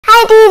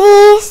Hi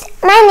dearies,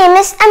 my name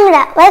is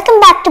Amura. Welcome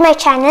back to my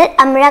channel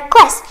Amura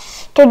Quest.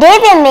 Today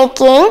we are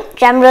making,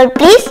 drumroll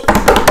please,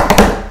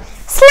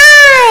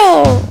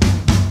 slime!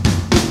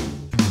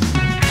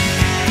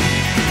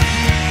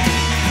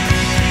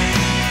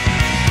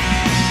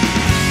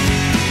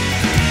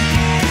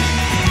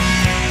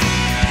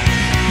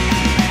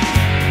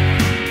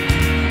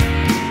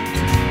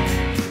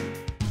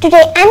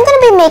 Today I am going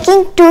to be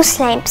making two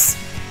slimes.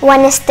 One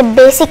is the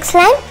basic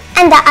slime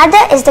and the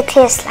other is the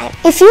clear slime.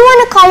 If you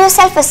want to call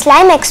yourself a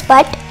slime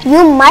expert,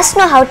 you must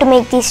know how to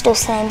make these two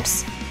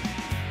slimes.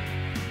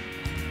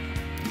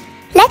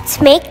 Let's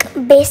make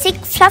basic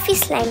fluffy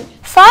slime.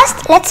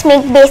 First, let's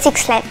make basic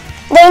slime.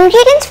 The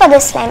ingredients for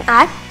this slime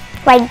are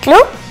white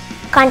glue,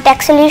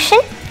 contact solution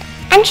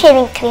and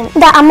shaving cream.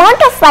 The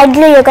amount of white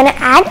glue you're going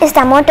to add is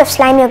the amount of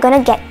slime you're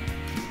going to get.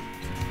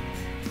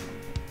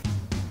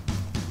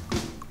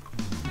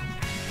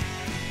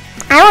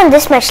 I want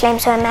this much slime,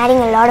 so I'm adding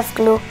a lot of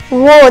glue.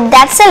 Whoa,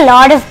 that's a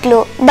lot of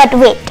glue. But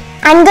wait,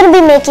 I'm going to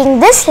be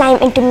making this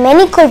slime into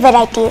many cool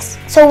varieties.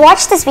 So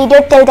watch this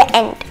video till the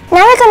end.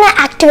 Now we're going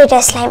to activate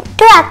our slime.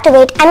 To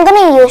activate, I'm going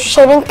to use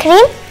shaving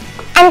cream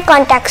and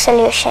contact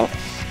solution.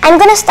 I'm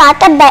going to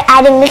start up by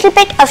adding a little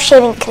bit of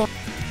shaving cream.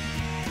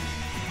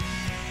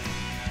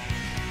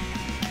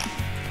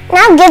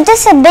 Now give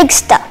this a big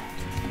stir.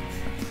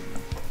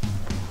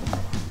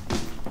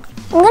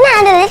 I'm going to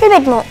add a little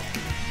bit more.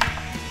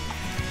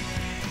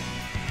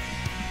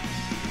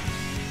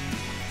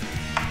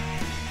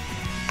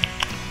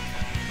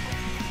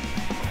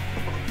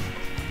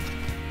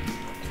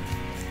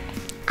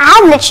 I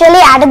have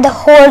literally added the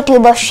whole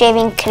tube of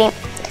shaving cream.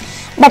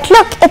 But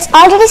look, it's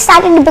already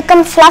started to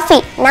become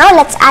fluffy. Now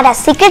let's add our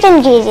secret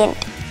ingredient.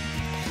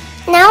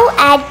 Now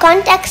add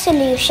contact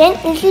solution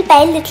little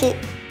by little.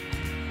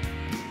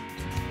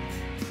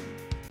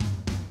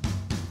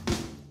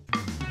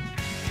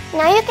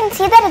 Now you can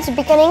see that it's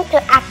beginning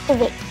to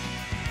activate.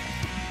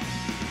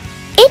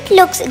 It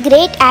looks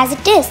great as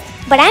it is,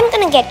 but I'm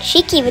gonna get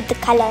cheeky with the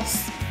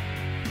colors.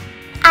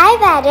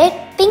 I've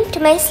added pink to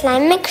my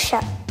slime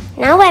mixture.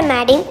 Now I'm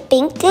adding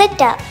pink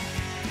glitter.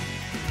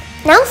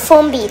 Now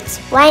foam beads,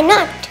 why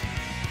not?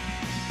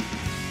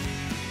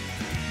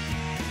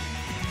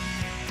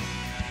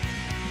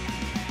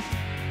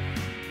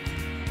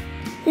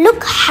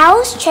 Look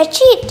how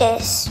stretchy it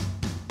is.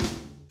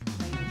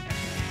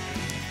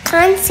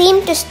 Can't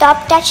seem to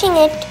stop touching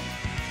it.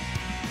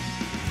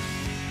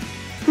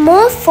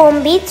 More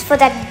foam beads for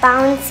that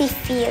bouncy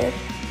feel.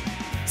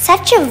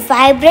 Such a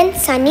vibrant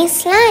sunny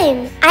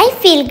slime. I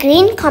feel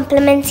green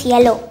complements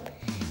yellow.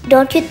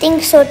 Don't you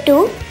think so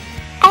too?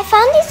 I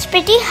found these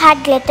pretty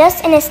hard glitters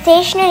in a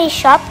stationery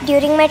shop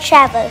during my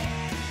travel.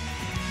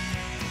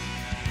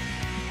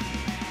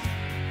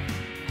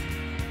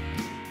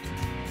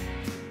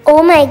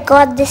 Oh my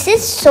god, this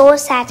is so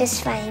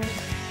satisfying.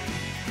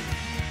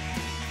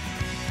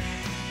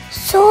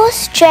 So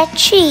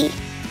stretchy.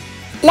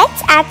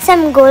 Let's add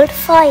some gold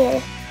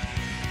foil.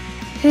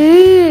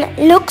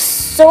 Looks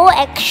so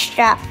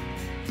extra.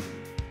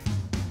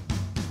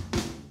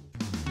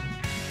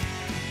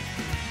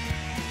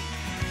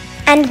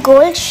 And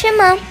gold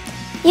shimmer.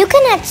 You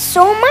can add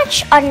so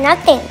much or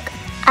nothing.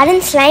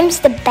 Aren't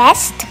slimes the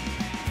best?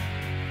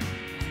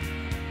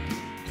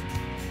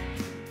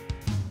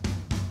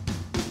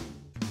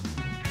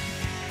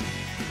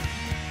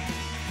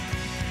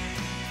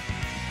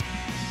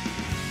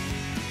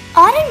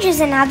 Orange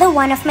is another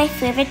one of my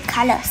favorite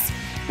colors.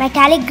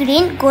 Metallic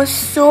green goes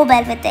so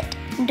well with it,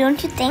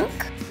 don't you think?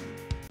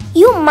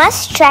 You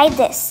must try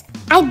this.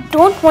 I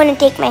don't want to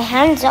take my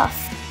hands off.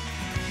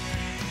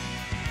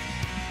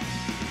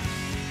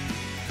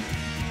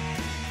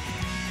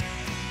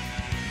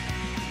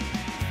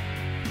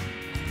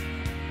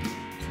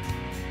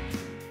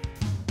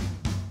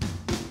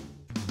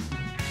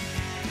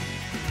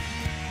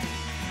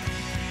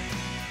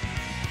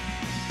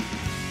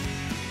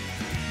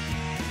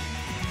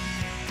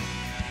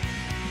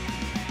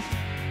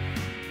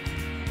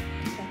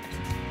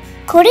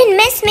 Couldn't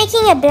miss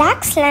making a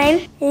black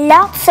slime.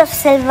 Lots of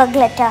silver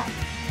glitter.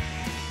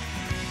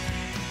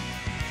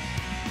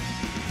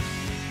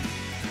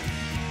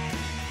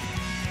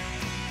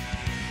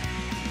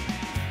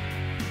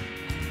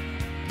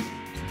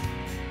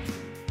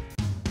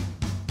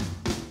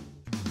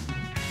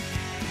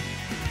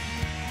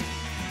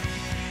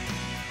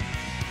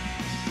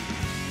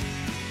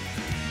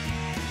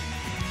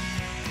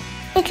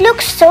 It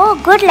looks so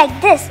good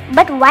like this,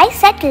 but why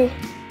settle?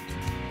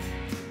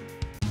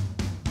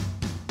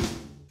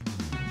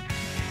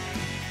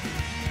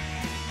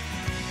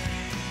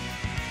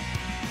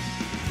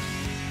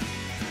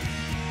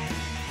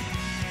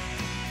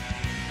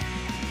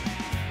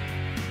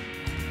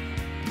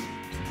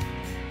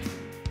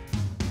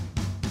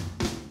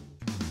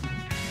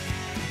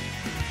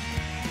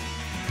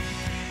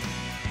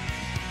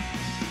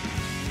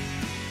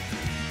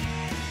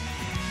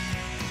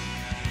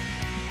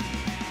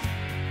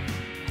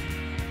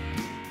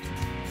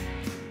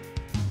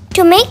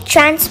 To make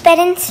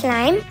transparent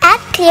slime, add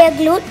clear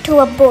glue to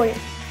a bowl.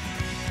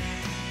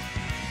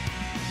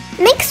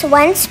 Mix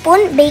 1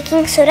 spoon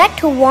baking soda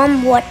to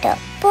warm water.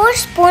 Pour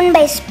spoon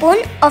by spoon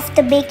of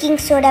the baking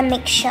soda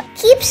mixture.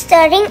 Keep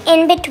stirring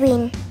in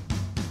between.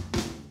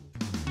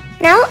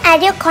 Now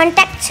add your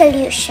contact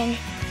solution.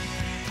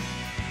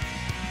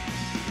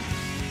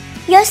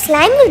 Your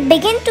slime will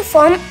begin to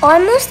form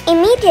almost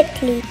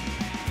immediately.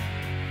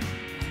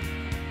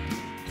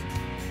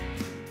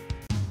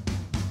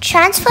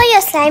 Transfer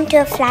your slime to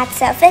a flat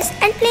surface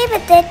and play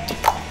with it.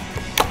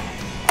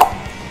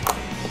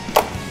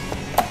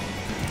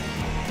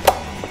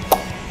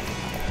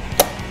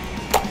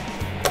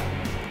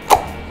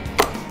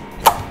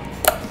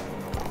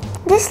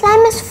 This slime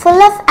is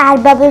full of air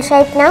bubbles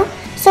right now,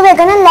 so we're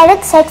gonna let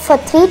it set for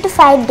 3 to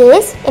 5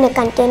 days in a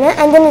container,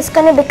 and then it's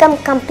gonna become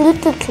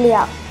completely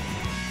clear.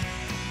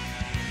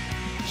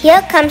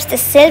 Here comes the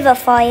silver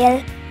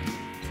foil.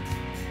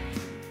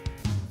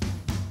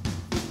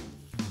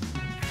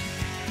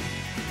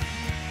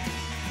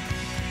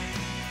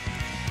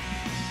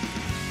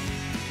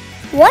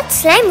 What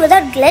slime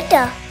without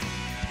glitter?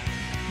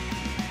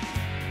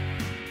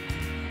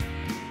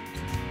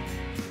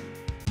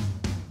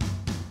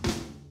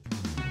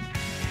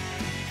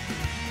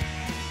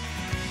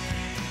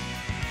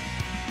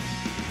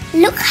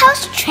 Look how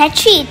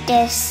stretchy it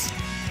is.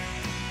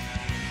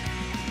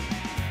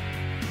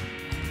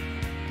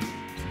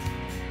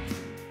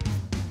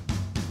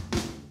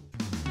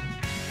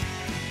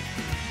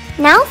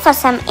 Now for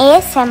some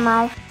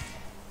ASMR.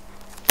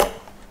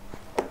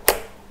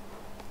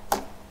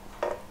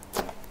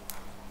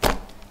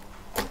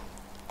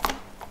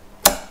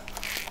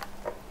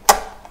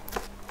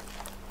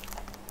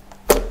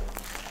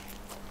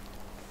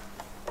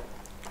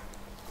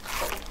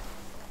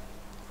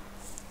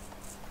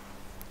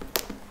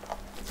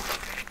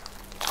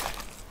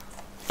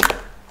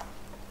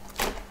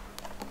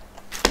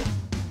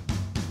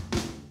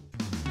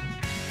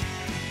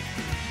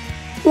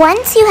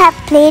 Once you have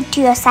played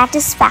to your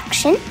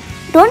satisfaction,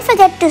 don't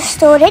forget to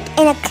store it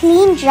in a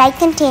clean, dry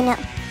container.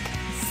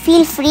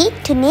 Feel free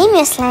to name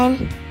your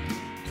slime.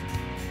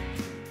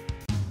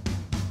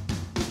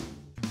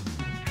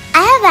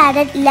 I have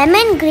added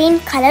lemon green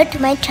color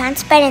to my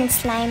transparent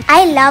slime.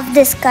 I love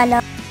this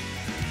color.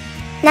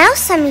 Now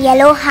some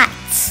yellow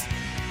hearts.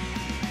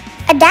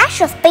 A dash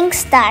of pink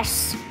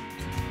stars.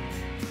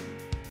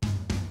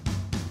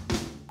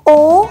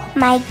 Oh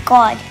my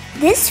god,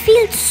 this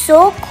feels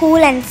so cool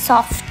and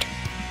soft.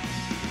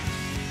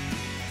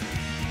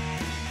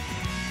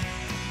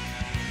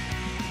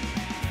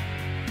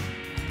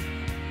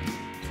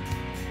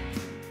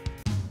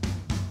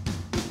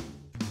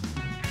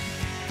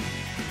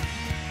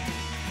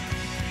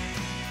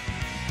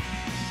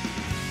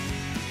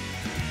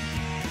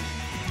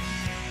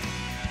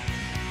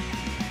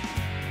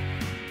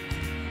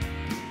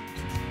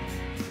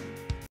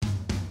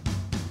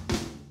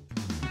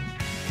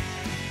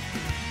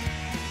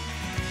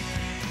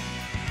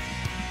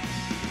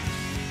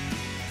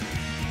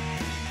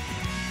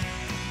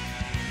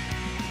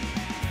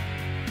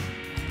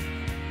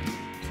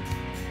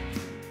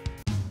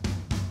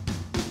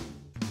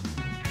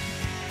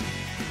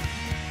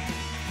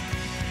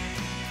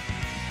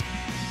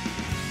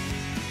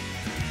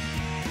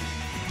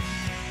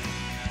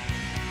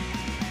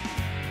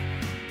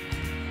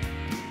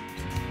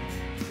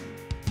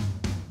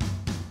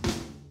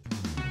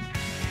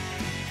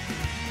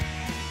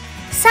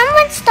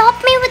 Someone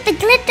stop me with the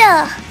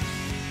glitter!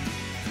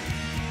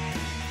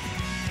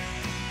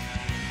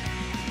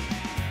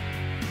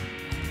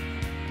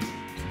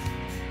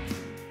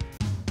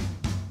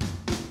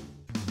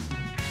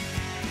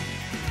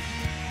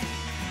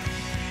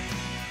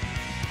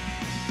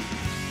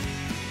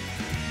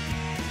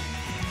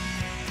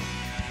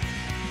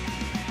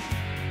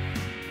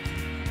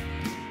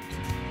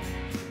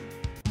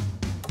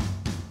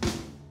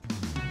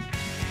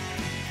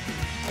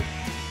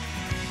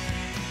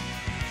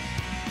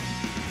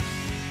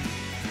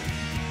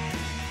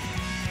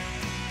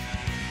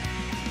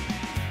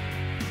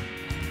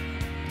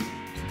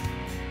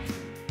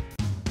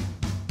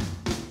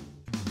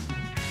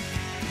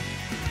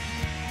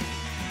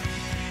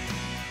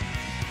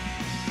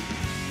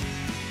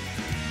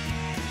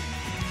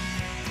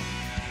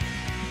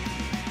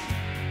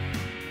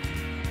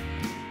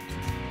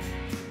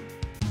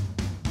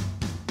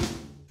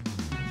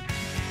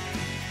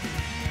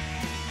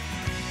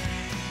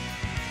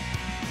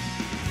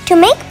 To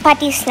make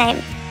putty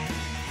slime,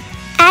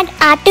 add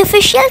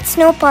artificial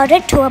snow powder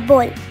to a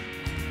bowl.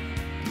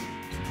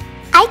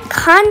 I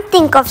can't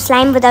think of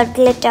slime without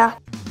glitter.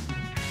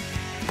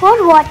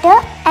 Pour water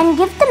and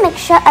give the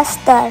mixture a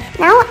stir.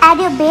 Now add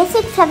your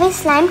basic fluffy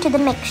slime to the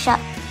mixture.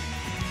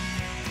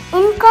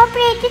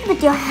 Incorporate it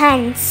with your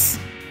hands.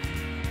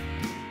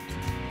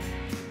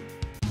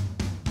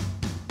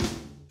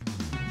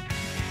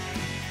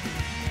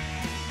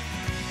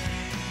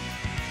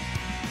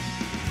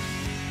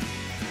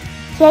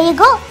 Here you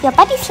go, your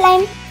putty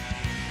slime.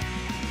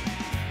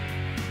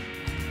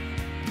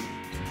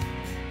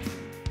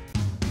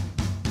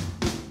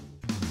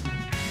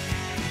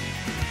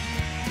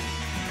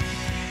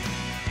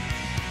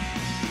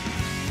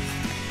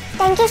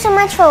 Thank you so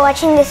much for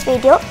watching this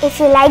video. If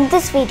you liked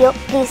this video,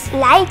 please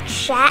like,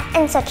 share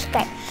and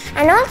subscribe.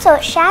 And also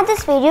share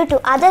this video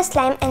to other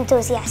slime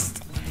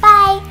enthusiasts.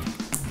 Bye!